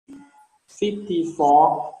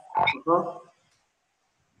54.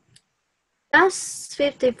 That's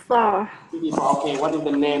 54. 54. Okay, what is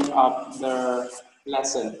the name of the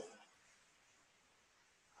lesson?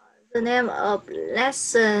 The name of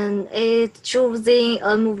lesson is choosing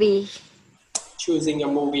a movie. Choosing a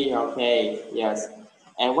movie, okay, yes.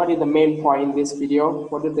 And what is the main point in this video?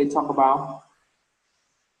 What did they talk about?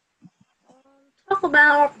 Talk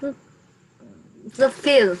about the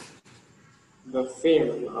film. The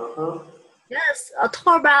film, Yes,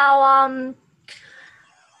 talk about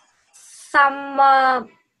some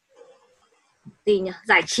gì nhỉ?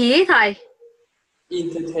 Giải trí thầy.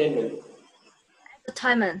 Entertainment.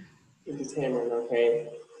 Entertainment. Entertainment, okay.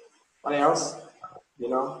 What else? You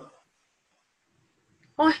know?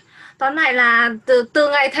 Ôi, toán này là từ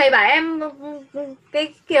ngày thầy bảo em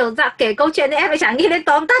cái kiểu dạng kể câu chuyện thì em lại chẳng nghĩ đến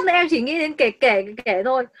tóm tắt nữa, em chỉ nghĩ đến kể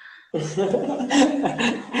thôi.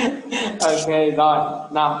 Ok, rồi.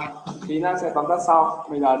 Nào, tí nữa sẽ tóm tắt sau.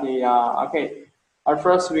 Bây giờ thì, okay. At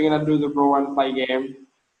first, we're gonna do the role and play game.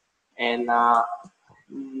 And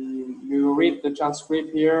we will read the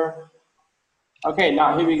transcript here. Okay,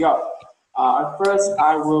 now here we go. At first,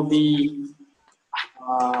 I will be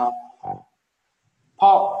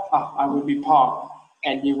Paul. I will be Paul,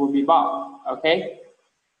 and you will be Bob. Okay.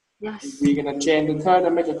 Yes. We're gonna change the turn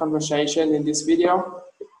and make a conversation in this video.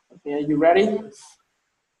 Okay, are you ready?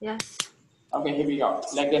 Yes. Okay, here we go.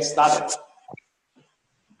 Let's get started.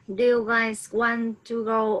 Do you guys want to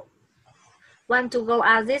go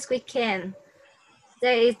out this weekend?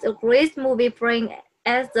 There is a great movie playing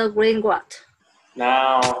at the Greenwood.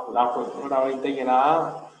 Now,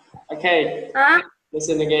 okay.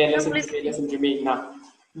 Listen again. Listen to me now.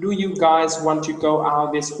 Do you guys want to go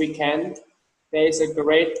out this weekend? There is a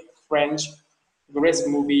great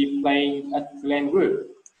movie playing at Glenwood.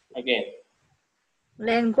 Again.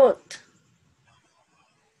 Glenwood.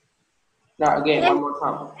 Now again, one more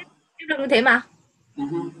time. Em đọc như thế mà.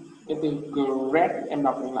 Cái từ great em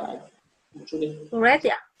đọc lại một chút đi. Great,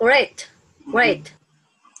 yeah. Great.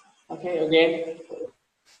 Okay, again.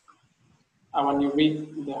 I want you to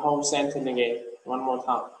read the whole sentence again, one more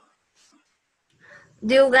time.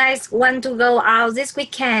 Do you guys want to go out this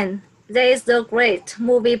weekend? There is a great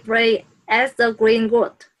movie play at the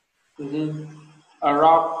Greenwood. A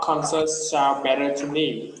rock concert sounds better to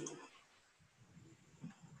me.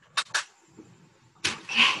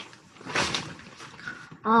 Okay.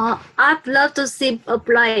 I'd love to see a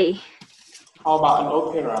play. How about an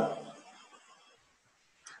opera?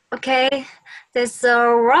 Okay, there's a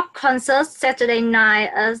rock concert Saturday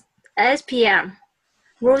night at 8 p.m.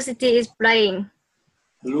 Lucy is playing.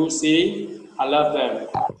 Lucy, I love them.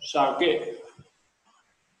 Sound good.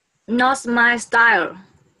 Not my style.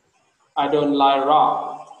 I don't like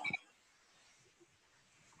rock.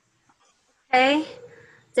 Okay,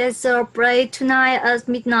 there's a play tonight at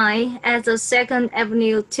midnight at the Second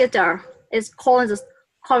Avenue Theater. It's called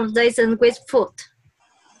Conversation with Food.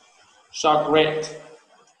 Sound great.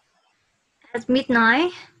 At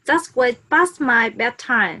midnight, that's way past my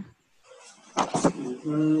bedtime.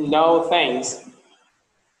 No thanks.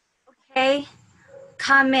 Okay,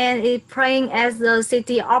 Carmen is playing at the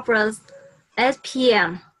City Opera at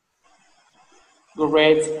p.m.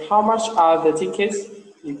 Great. How much are the tickets?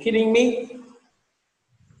 You kidding me?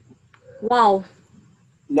 Wow.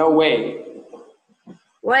 No way.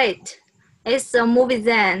 Wait, it's a movie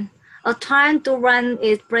then. A Time to Run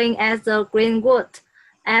is playing at the Greenwood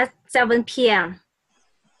at 7 p.m.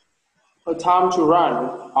 A Time to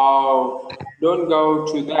Run. Oh, don't go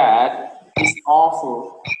to that. It's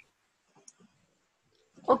awful.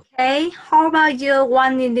 Okay, how about you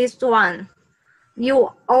one in this one?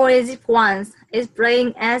 You already once is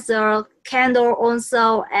playing at the Candle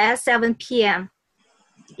also at 7 p.m.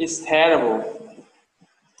 It's terrible.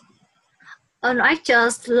 And I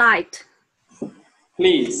just lied.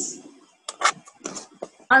 Please.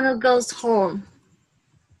 Anna goes home.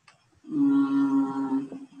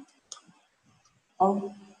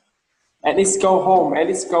 Oh. Alice go home.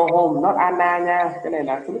 Alice go home. Not Anna nha. Cái này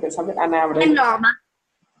là không biết tại sao biết Anna vào đây. Anna mà.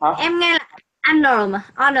 Hả? Em nghe là Anna mà.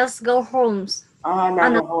 Anna go home. Anna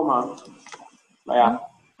go home à? Vậy à?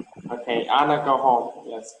 Okay, Anna go home.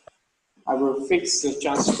 Yes. I will fix the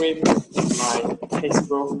transcript in my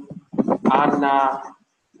textbook. Anna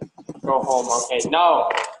go home. Okay, no.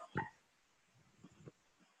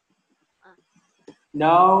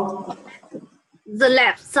 No. The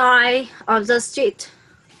left side of the street.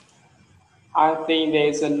 I think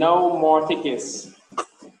there's no more tickets.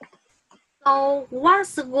 So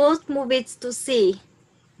what's the good movies to see?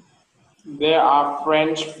 There are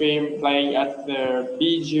French films playing at the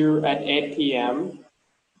Bijou at 8 p.m.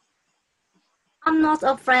 I'm not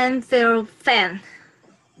a French film fan.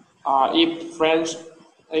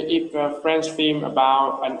 If a French film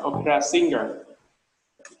about an opera singer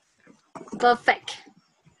Perfect.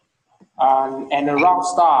 and a rock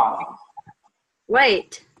star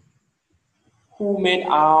Great. who made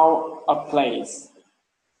out a place.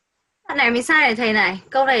 Cái này mình sai này thầy này.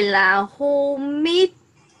 Câu này là who meet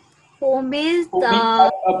Who meet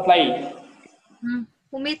at a play.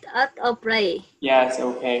 who meet at a play. Yes,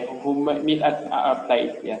 okay. Who meet at a play.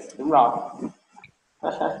 Yes, đúng rồi.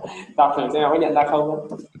 Đọc thử xem có nhận ra không?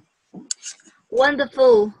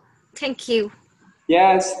 Wonderful. Thank you.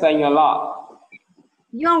 Yes, thank you a lot.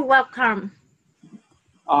 You're welcome.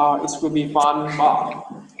 It will be fun, but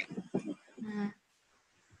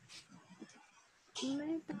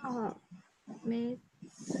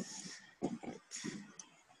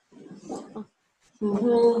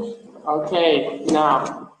okay,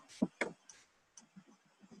 now.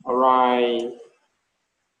 All right.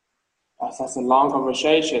 That's such a long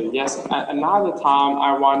conversation. Yes, another time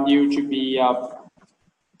I want you to be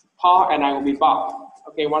Paul and I will be Bob.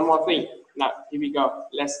 Okay, one more thing. Now, here we go.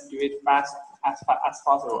 Let's do it fast as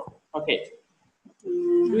possible. Okay.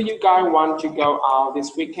 Do you guys want to go out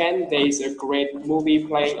this weekend? There is a great movie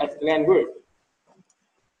playing at Glenwood.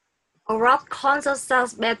 A rock concert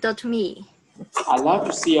sounds better to me. I love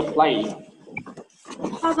to see a play.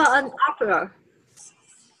 How about an opera?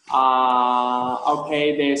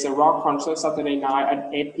 Okay, there's a rock concert Saturday night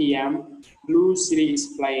at 8 p.m. Blue City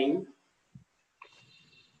is playing.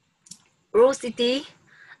 Blue City?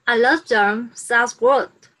 I love them. Sounds good.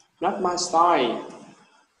 Not my style.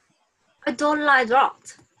 I don't like rock.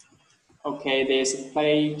 Okay, there's a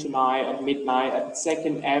play tonight at midnight at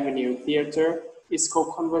 2nd Avenue Theater. It's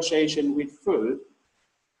called Conversation with Food.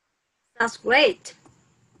 That's great.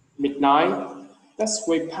 Midnight? That's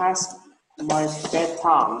way past my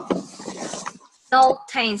bedtime. No,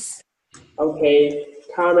 thanks. Okay,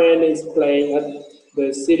 Carmen is playing at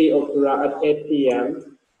the City Opera at 8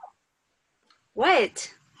 p.m.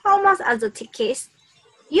 Wait, how much are the tickets?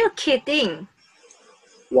 You're kidding.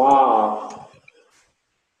 Wow.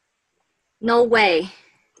 No way.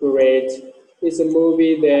 Great. It's a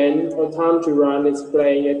movie then. A Time to Run is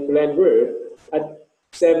playing at Glenwood at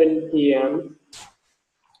 7 p.m.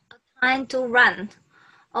 Time to run.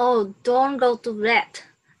 Oh, don't go to that.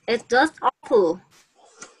 It's just awful.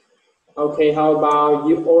 Okay, how about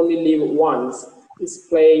You Only Live Once? It's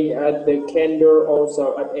playing at the Candor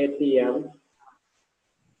also at 8 p.m.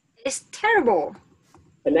 It's terrible.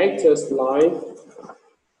 An Actor's Life.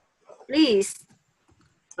 Please.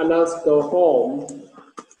 And Let's Go Home.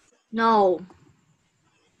 No.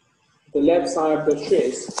 The Left Side of the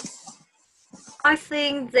Streets. I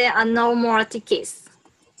think there are no more tickets.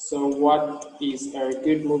 So what is a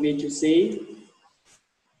good movie to see?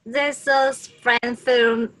 There's a French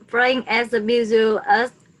film playing at the museum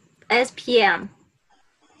at 8 p.m.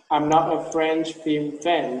 I'm not a French film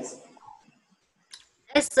fan.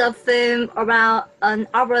 It's a film about an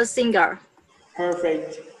opera singer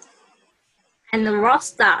Perfect. and a rock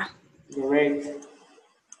star Great.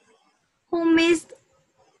 who meets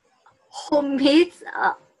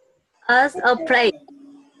us a play.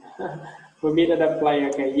 We meet at a play.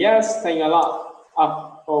 Okay. Yes, thank you a lot.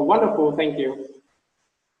 Oh, wonderful. Thank you.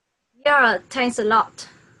 Yeah, thanks a lot.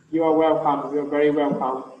 You are welcome. You are very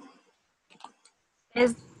welcome.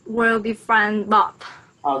 It will be fun, Bob.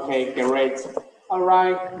 Okay, great. All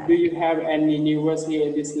right. Do you have any new words here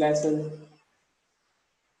in this lesson?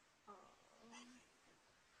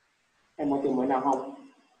 Em có từ mới nào không?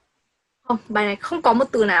 Không, bài này không có một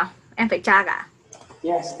từ nào. Em phải tra cả.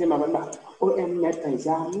 Yes, nhưng mà vẫn bảo ôi em mệt thời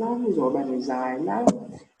gian lắm rồi, bài này dài lắm.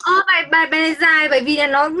 Bài này dài bởi vì là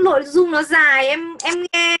nó nội dung nó dài, em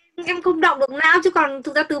nghe em không đọc được não, chứ còn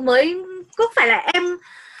thực ra từ mới có phải là em,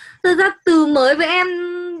 thực ra từ mới với em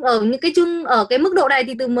ở những cái ở cái mức độ này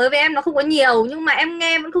thì từ mới với em nó không có nhiều, nhưng mà em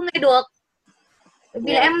nghe vẫn không nghe được. Bởi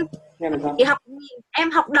vì là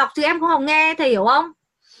em học đọc chứ em không học nghe, thầy hiểu không?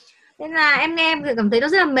 Nên là em nghe em cảm thấy nó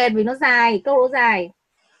rất là mệt vì nó dài, câu nó dài.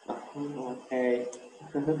 Ok.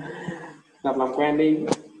 Tập làm quen đi.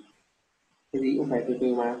 Cái gì cũng phải từ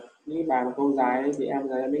từ mà. Những bài mà câu dài ấy, thì em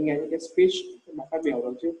giờ mới nghe những cái speech mà phát biểu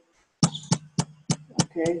được chứ.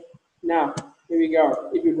 Okay. Now, here we go.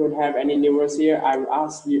 If you don't have any new words here, I will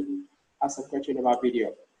ask a question about video.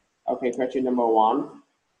 Okay, question number 1.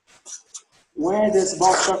 Where does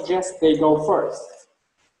Bob suggest they go first?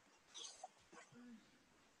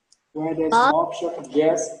 Where does Bob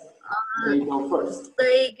suggest they go first?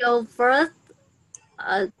 They go first.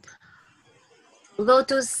 Go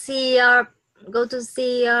to see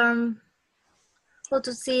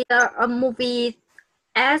a movie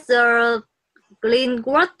at the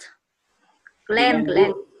Glenwood.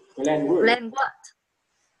 Glenwood. Glenwood.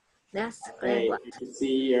 Yes, Okay, Glenwood. to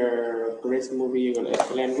see a great movie,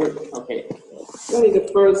 Glenwood. Okay. What is the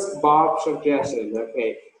first Bob suggestion?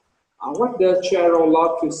 Okay. What does Cheryl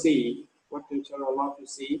love to see? What does Cheryl love to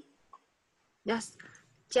see? Yes,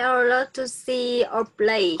 Cheryl love to see or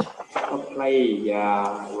play. A play,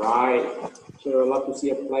 yeah, right. Cheryl love to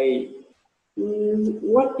see a play.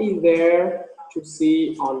 What is there to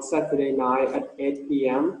see on Saturday night at 8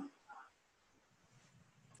 p.m.?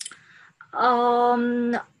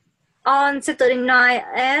 On Saturday night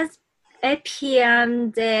at 8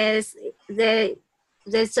 p.m. there's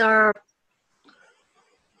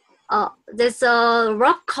a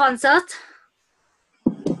rock concert.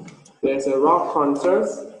 There's a rock concert.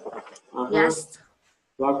 Yes.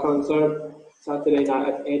 Rock concert Saturday night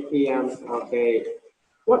at 8 p.m. Okay.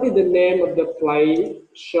 What is the name of the play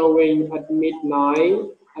showing at midnight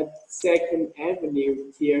at 2nd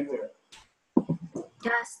Avenue Theater?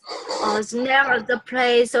 Yes. The name of the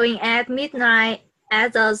play showing at midnight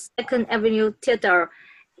at the 2nd Avenue Theater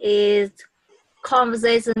is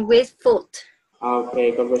Conversation with Food.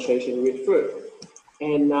 Okay, Conversation with Food.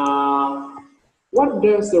 And what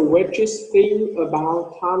does the waitress think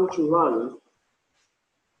about Time to Run?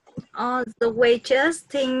 The waitress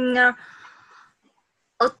think a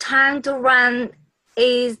Time to Run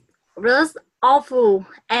is just awful,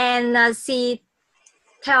 and she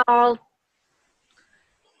tell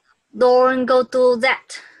don't go to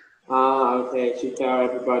that. Okay, she tell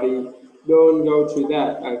everybody don't go to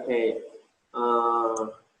that. Okay.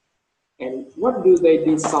 And what do they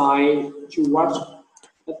decide to watch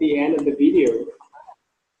at the end of the video?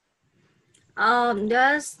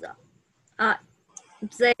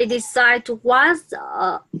 They decide to watch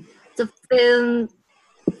the film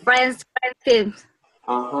Friends film.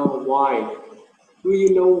 Why? Do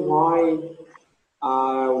you know why?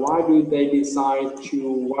 Why do they decide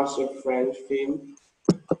to watch a French film?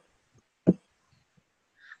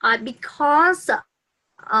 Because the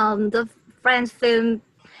French film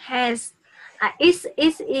has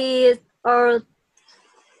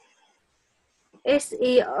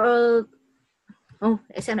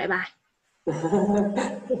để xem lại bài.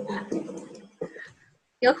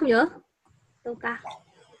 Nhớ không nhớ? Đâu ta?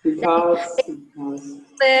 Because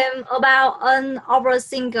Film about an opera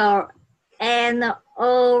singer and a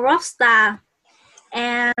rock star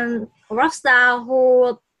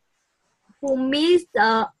who meets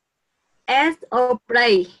at a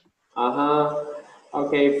play.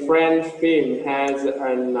 Okay, French film has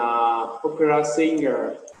an opera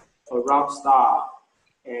singer, a rock star,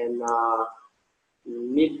 and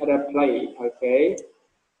meet at a play. Okay.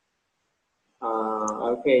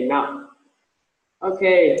 Okay, now.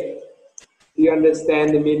 Okay. Do you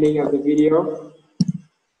understand the meaning of the video?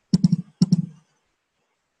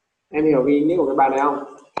 Em hiểu ý nghĩa của cái bài này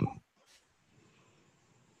không?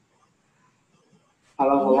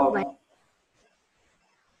 Hello.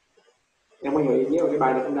 Em có hiểu ý nghĩa của cái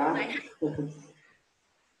bài này không đã?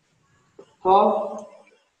 Không?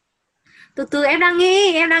 Từ từ em đang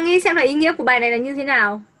nghĩ xem là ý nghĩa của bài này là như thế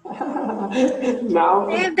nào. Nào.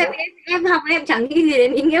 Em học em chẳng nghĩ gì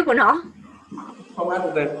đến ý nghĩa của nó. Không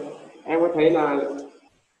áp được. Em có thấy là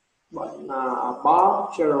bọn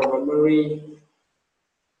Bob, Cheryl và Marie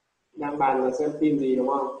đang bàn là xem phim gì đúng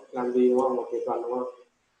không? Làm gì đúng không? Một nghệ thuật đúng không?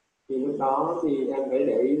 Thì lúc đó thì em thấy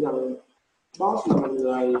để ý rằng Bob là một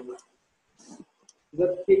người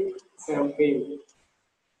rất thích xem phim,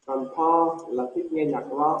 còn Paul là thích nghe nhạc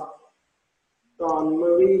rock, còn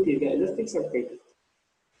Marie thì lại rất thích xem kịch.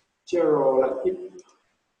 Cheryl lại thích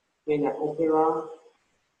nghe nhạc opera,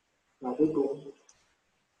 và cuối cùng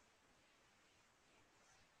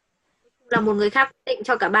là một người khác quyết định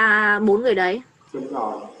cho cả bốn người đấy. đúng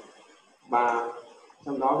rồi. Và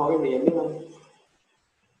trong đó có cái gì em biết không?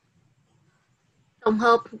 Tổng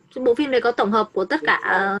hợp, bộ phim này có tổng hợp của tất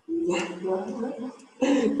cả.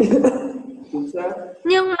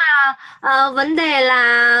 Nhưng mà vấn đề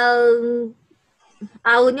là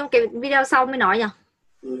nhưng cái video sau mới nói nhỉ.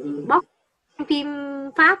 Bóc phim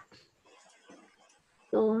Pháp.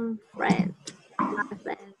 Friend.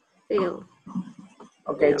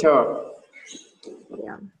 Okay, sure.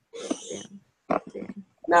 Yeah.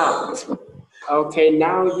 Now, okay,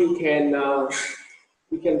 now you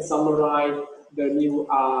can summarize the new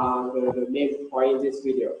the main point in this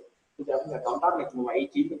video. Bây giờ có thể tóm tắt được một vài ý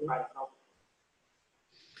chính của cái bài này không?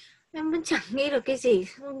 Em vẫn chẳng nghĩ được cái gì.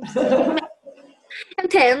 Em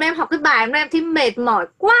thể em học cái bài em thấy mệt mỏi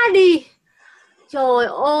quá đi. Trời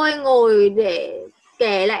ơi, ngồi để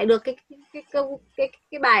kể lại được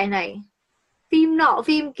cái bài này, phim nọ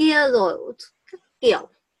phim kia rồi các kiểu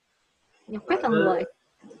nhập hết vào người.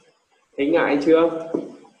 Thấy ngại chưa?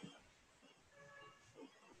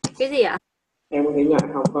 Cái gì ạ? Em có thấy ngại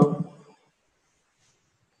học không?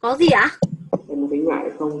 Có gì ạ? Em có thấy ngại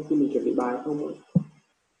không khi mình chuẩn bị bài không?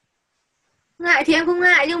 Ngại thì em không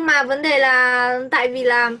ngại, nhưng mà vấn đề là tại vì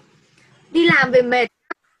là đi làm về mệt,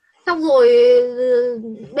 xong rồi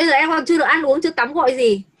bây giờ em còn chưa được ăn uống, chưa tắm gội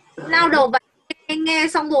gì, lao đầu vào nghe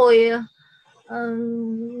xong rồi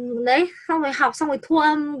đấy, xong rồi học xong rồi thu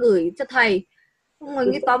âm gửi cho thầy, xong rồi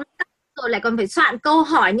cái tóm tắt, rồi lại còn phải soạn câu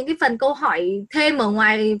hỏi, những cái phần câu hỏi thêm ở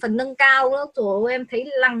ngoài phần nâng cao nữa, rồi em thấy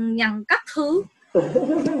lằng nhằng các thứ.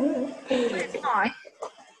 Hỏi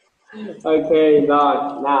Okay, rồi,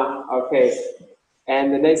 now, okay.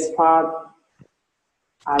 And the next part,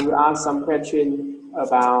 I will ask some question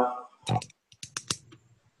about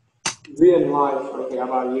real life. Okay,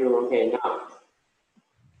 about you. Okay, now.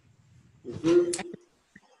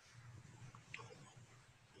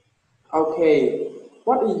 Okay,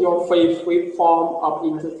 what is your favorite form of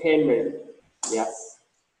entertainment? Yes.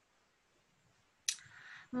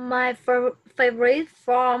 my favorite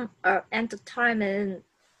form of entertainment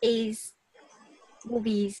is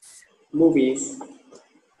movies. Movies.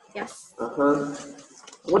 Yes.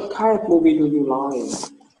 What kind of movie do you like?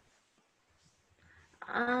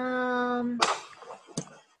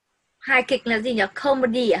 Hài kịch là gì nhỉ?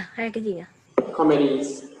 Comedy à? Hay cái gì nhỉ?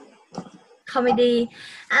 Comedies. Comedy.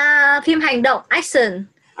 Phim hành động, action.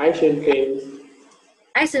 Action film.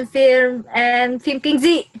 Action film and phim kinh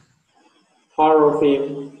dị. Horror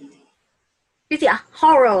film. Cái gì ạ?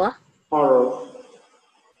 Horror á? Horror.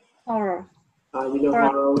 Horror. You know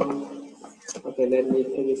horror? Okay, let me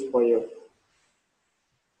take this for you.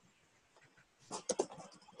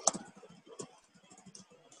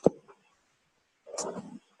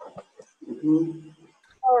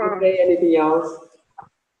 Okay, anything else?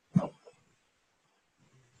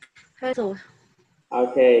 Hết rồi.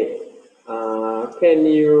 Okay. Can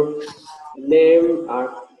you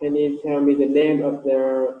tell me the name of the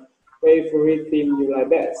favorite film you like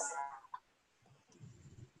best?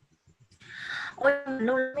 Ôi,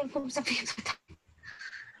 lâu lắm mình không xem phim rồi.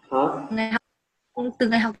 Hả? Từ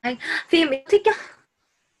ngày học anh, phim mình thích á.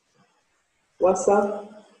 What's up?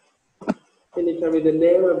 Can you tell me the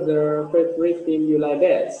name of the favorite film you like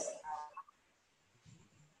best?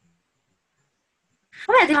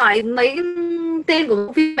 Có phải thì hỏi mấy tên của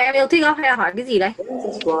bộ phim mà em yêu thích không? Hay là hỏi cái gì đấy? Yes,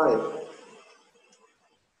 that's right.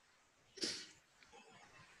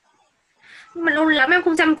 Nhưng mà lâu lắm em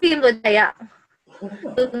không xem phim rồi thầy ạ.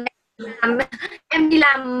 Em đi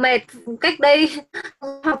làm mệt cách đây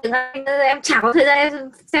học tiếng Anh, em chả có thời gian em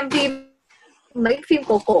xem phim, mấy phim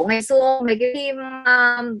cổ ngày xưa, mấy cái phim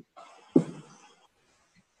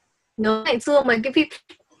nhớ ngày xưa mấy cái phim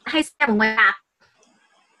hay xem ở ngoài rạp.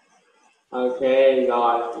 Okay,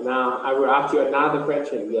 rồi. Now I will ask you another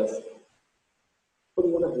question. Yes.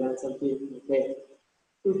 Không muốn làm xem phim. Okay.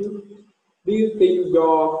 Do you think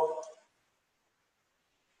your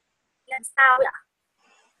Làm sao vậy ạ?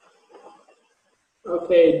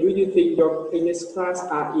 Okay, do you think your English class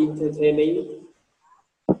are entertaining?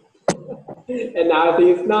 And I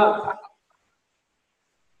think it's not.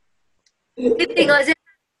 Cái tình người duyên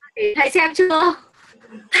thầy xem chưa?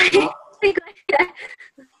 Thầy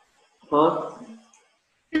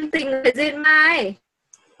tình người duyên mai.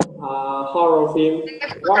 Horror film.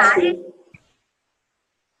 What film?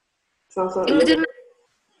 Sao? Tình người duyên mai.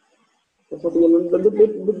 Sao tự nhiên nó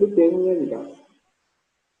đứt tiếng không nghe gì cả?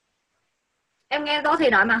 Em nghe rõ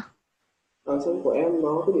thầy nói mà. Xong của em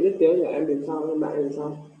nó cứ bị đứt tiếng, em làm sao, em bạn làm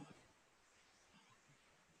sao?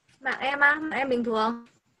 Bạn em á, bạn em bình thường.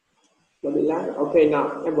 Nó bị lag. Ok,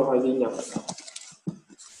 nào, em vừa hỏi gì nhỉ?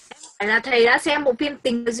 Phải là thầy đã xem bộ phim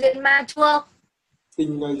Tình người duyên ma chưa?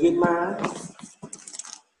 Tình người duyên ma.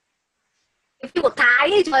 Cái phim của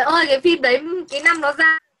Thái ấy, trời ơi, cái phim đấy cái năm nó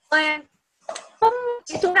ra em không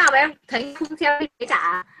cái chỗ nào mà em thấy không xem phim đấy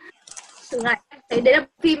cả. Từ ngày em thấy đấy là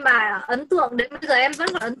phim mà ấn tượng, đến bây giờ em vẫn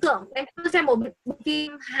còn ấn tượng. Em chưa xem một bộ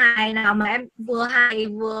phim hài nào mà em vừa hài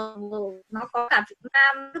vừa nó có cả Việt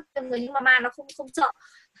Nam nước người, nhưng mà ma nó không sợ.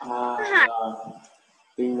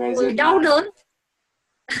 Tình người duyên đau đớn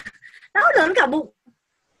đau đớn cả bụng.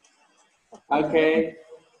 Ok.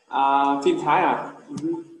 Phim Thái à?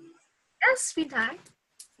 Yes, phim Thái.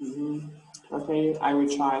 Okay, I will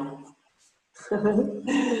try.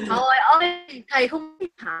 Trời ơi, thầy không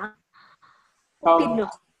biết hả? Không Phim được.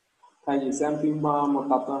 Thầy chỉ xem phim một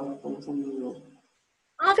tập thôi, không xem nhiều.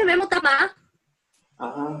 Phim đấy một tập à?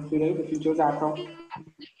 Phim đấy là phim chiếu rạp không?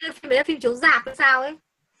 Phim đấy là phim chiếu rạp hay sao ấy?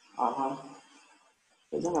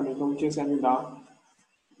 Thế chắc là mình không chưa xem phim đó.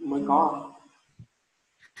 Mới có.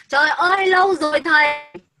 Trời ơi, lâu rồi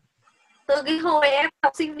thầy. từ cái hồi em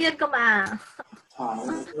học sinh viên cơ mà. Trời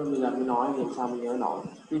ơi, bây giờ mới nói thì làm sao mình nhớ nổi.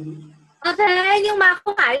 Thế nhưng mà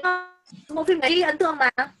không phải bộ phim đấy ấn tượng mà.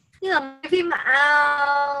 Như là cái phim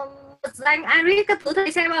danh Iris các thứ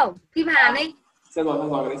thầy xem không? Phim Hàn ấy. Xem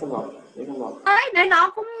rồi, đấy xem rồi. Đấy nó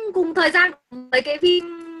cũng cùng thời gian mấy cái phim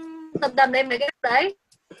tầm đấy mấy cái đấy.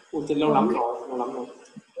 Ủa, lâu lắm rồi.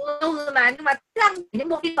 Lâu rồi mà, nhưng mà những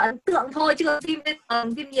bộ phim ấn tượng thôi, chứ phim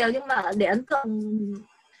nhiều, nhưng mà để ấn tượng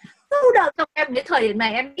sâu đậm trong em đến thời điểm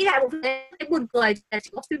này, em nghĩ lại bộ phim đấy thấy buồn cười là chỉ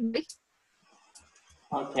có phim đấy.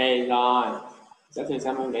 Ok rồi, sẽ thử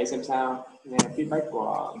xem phim đấy xem sao. Nghe feedback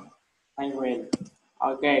của Thanh Huyền.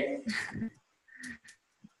 Ok.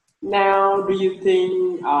 Now,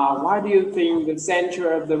 why do you think the center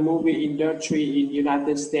of the movie industry in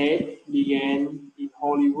United States began in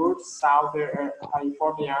Hollywood, Southern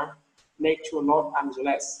California, next to Los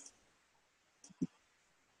Angeles?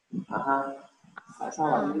 Tại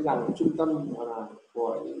sao bạn nghĩ rằng trung tâm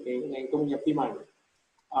của những cái ngành công nghiệp phim ảnh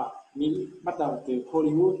ở Mỹ bắt đầu từ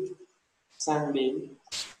Hollywood sang đến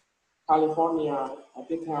California và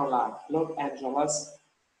tiếp theo là Los Angeles?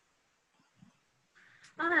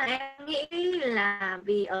 Đó là em nghĩ là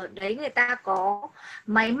vì ở đấy người ta có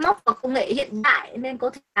máy móc và công nghệ hiện đại nên có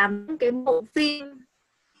thể làm những cái bộ phim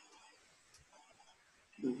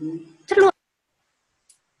chất lượng.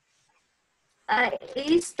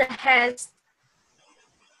 It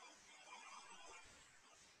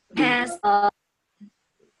has a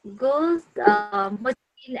good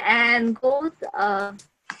machine and good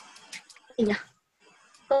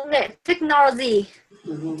công nghệ technology.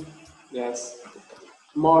 Yes,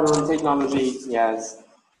 modern technology. Yes,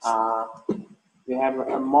 we have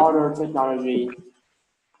a modern technology.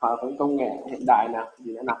 Với công nghệ hiện đại nào,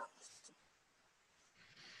 gì nữa nào?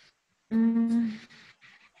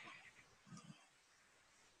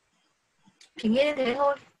 Chỉ nghĩ đến thế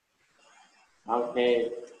thôi. Okay,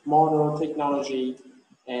 modern technology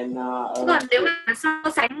and còn nếu mà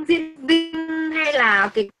so sánh diễn viên hay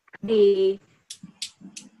là kịch thì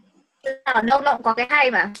ở đâu nó cũng có cái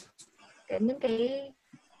hay mà, những cái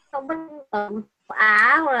không bất ở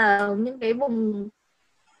Á hoặc là những cái vùng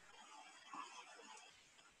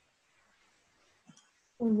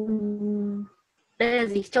đây là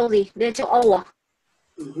gì, châu gì, đây là châu Âu à?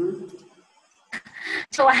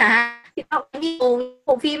 Châu Á thì có nhiều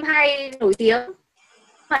bộ phim hay nổi tiếng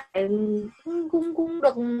phải cũng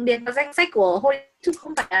được điền vào danh sách của Hollywood, chứ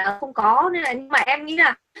không phải là không có, nên là, nhưng mà em nghĩ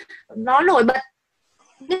là nó nổi bật,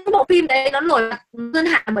 những bộ phim đấy nó nổi bật hơn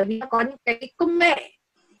hẳn bởi vì nó có những cái công nghệ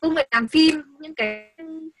làm phim, những cái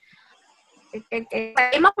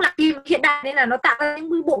máy móc làm phim hiện đại, nên là nó tạo ra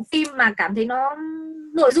những bộ phim mà cảm thấy nó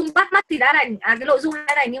nội dung bắt mắt thì đã đành, cái nội dung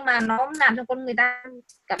đã đành, nhưng mà nó làm cho con người ta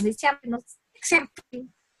cảm thấy xem phim.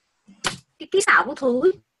 Cái kỹ xảo của thứ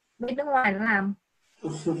bên nước ngoài nó làm.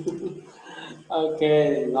 Ok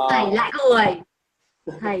rồi.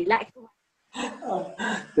 Thầy lại cười.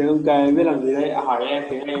 Tiếng ông cười biết làm gì đây? Hỏi em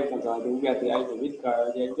tiếng em còn rồi tiếng Việt thì anh phải biết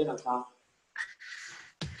cười thì anh biết làm sao.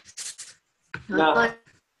 Now,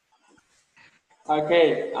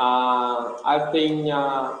 okay, I think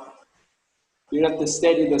United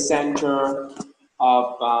States is the center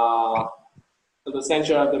of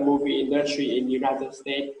the movie industry in United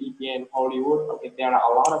States began Hollywood. Okay, there are a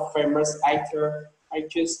lot of famous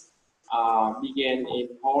actors began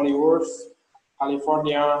in Hollywood,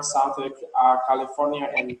 California, Southern California,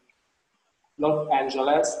 and Los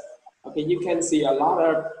Angeles. Okay, you can see a lot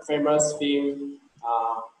of famous films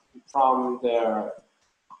from the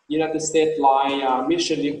United States like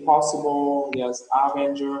Mission Impossible, yes,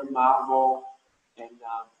 Avenger, Marvel, and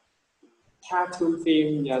cartoon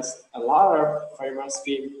film. Yes, a lot of famous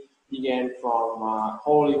films began from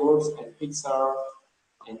Hollywood and Pixar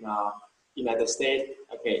in United States.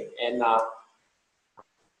 Okay, and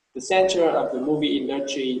the center of the movie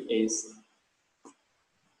industry is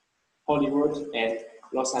Hollywood and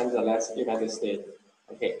Los Angeles, United States.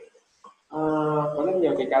 Okay. Có rất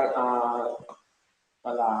nhiều cái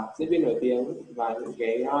gọi là diễn viên nổi tiếng và những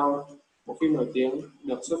cái bộ phim nổi tiếng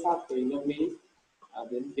được xuất phát từ nước Mỹ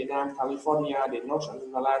đến Việt Nam, California, đến Los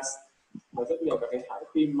Angeles, và rất nhiều các cái hãng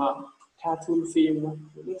phim cartoon phim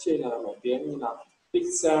rất chi là nổi tiếng như là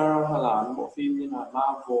Pixar, hay là những bộ phim như là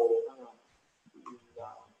Marvel, hay là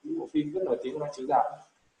những bộ phim rất nổi tiếng đang chiếu rạp,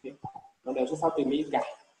 nó đều xuất phát từ Mỹ cả,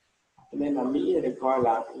 cho nên là Mỹ được coi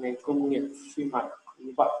là ngành công nghiệp phim ảnh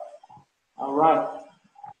như vậy. Alright.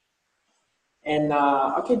 And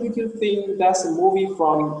okay, do you think that a movie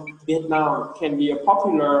from Vietnam can be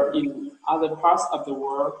popular in other parts of the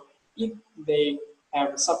world if they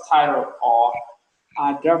have subtitle or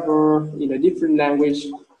are dubbed in a different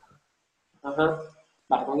language?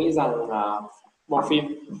 Bạn có nghĩ rằng bộ phim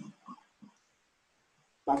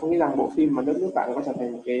bạn có nghĩ rằng bộ phim mà đất nước bạn có trở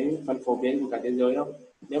thành một cái phần phổ biến của cả thế giới không?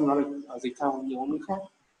 Nếu mà nó được dịch sang nhiều ngôn ngữ khác.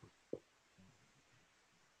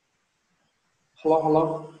 Hello,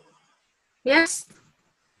 hello. Yes,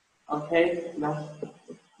 Okay, no.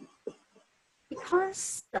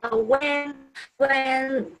 because when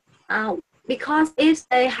because if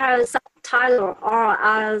they have subtitle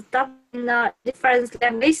or stuff in a different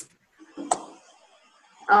language,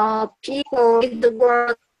 people in the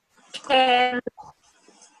world can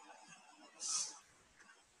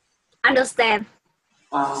understand.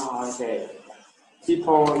 Okay.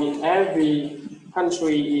 People in every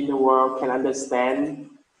country in the world can understand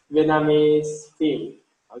Vietnamese film.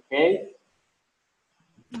 Okay.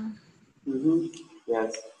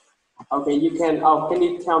 Yes. Okay, you can. Oh, can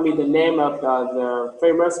you tell me the name of the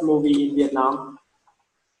famous movie in Vietnam?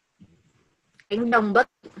 Cánh đồng bất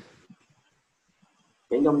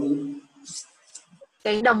Cánh đồng gì?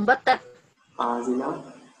 cánh đồng bất tận. Gì nữa?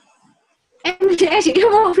 Em chỉ biết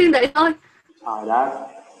bộ phim đấy thôi. Trời đất.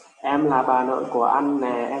 Em là bà nội của anh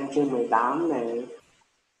nè, em trên 18 nè.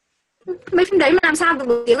 Mấy phim đấy mà làm sao được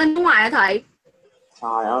nổi tiếng ở nước ngoài hả thầy?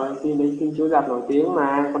 Trời ơi, phim đấy phim chiếu rạp nổi tiếng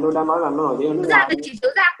mà, còn tôi đã nói là nó nổi tiếng ở nước Ra ngoài. là chỉ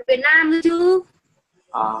chiếu rạp của Việt Nam thôi chứ.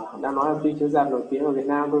 Đang nói là phim chiếu rạp nổi tiếng ở Việt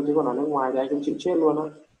Nam thôi, chứ còn ở nước ngoài thì anh cũng chịu chết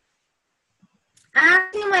luôn á.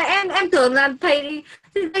 Nhưng mà em tưởng là thầy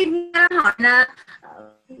đang hỏi là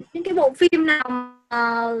những cái bộ phim nào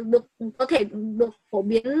được có thể được phổ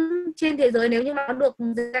biến trên thế giới nếu như mà nó được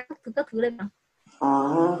các thứ đây mà.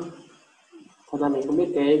 Thật ra mình không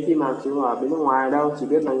biết cái phim nào chiếu ở bên nước ngoài đâu, chỉ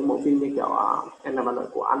biết là những bộ phim như kiểu em là bà nội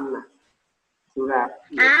của anh này, chiếu rạp.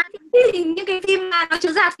 Thì những cái phim mà nó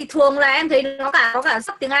chiếu rạp thì thường là em thấy nó có cả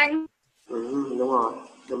sub tiếng Anh. Đúng rồi,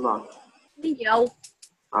 đúng rồi. Đi nhiều.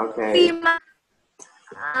 Ok. Phim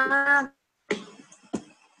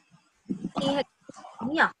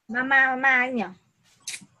nhỉ, mama ấy nhỉ,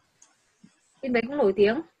 phim đấy cũng nổi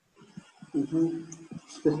tiếng.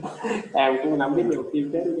 Em cũng nắm biết nhiều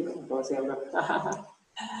phim thế nhưng không có xem đâu.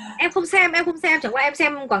 Em không xem, chẳng qua em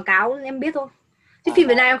xem quảng cáo em biết thôi, chứ phim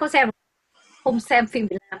Việt Nam em không xem phim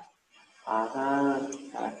Việt Nam.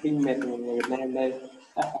 Phim mệt người Việt Nam đây.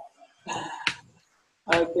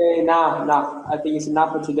 Okay, now I think it's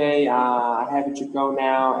enough for today. I have to go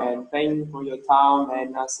now, and thank you for your time,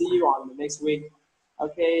 and I'll see you on the next week.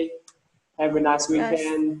 Okay, have a nice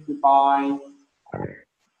weekend. Goodbye.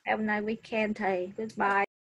 Have a nice weekend thầy. Goodbye.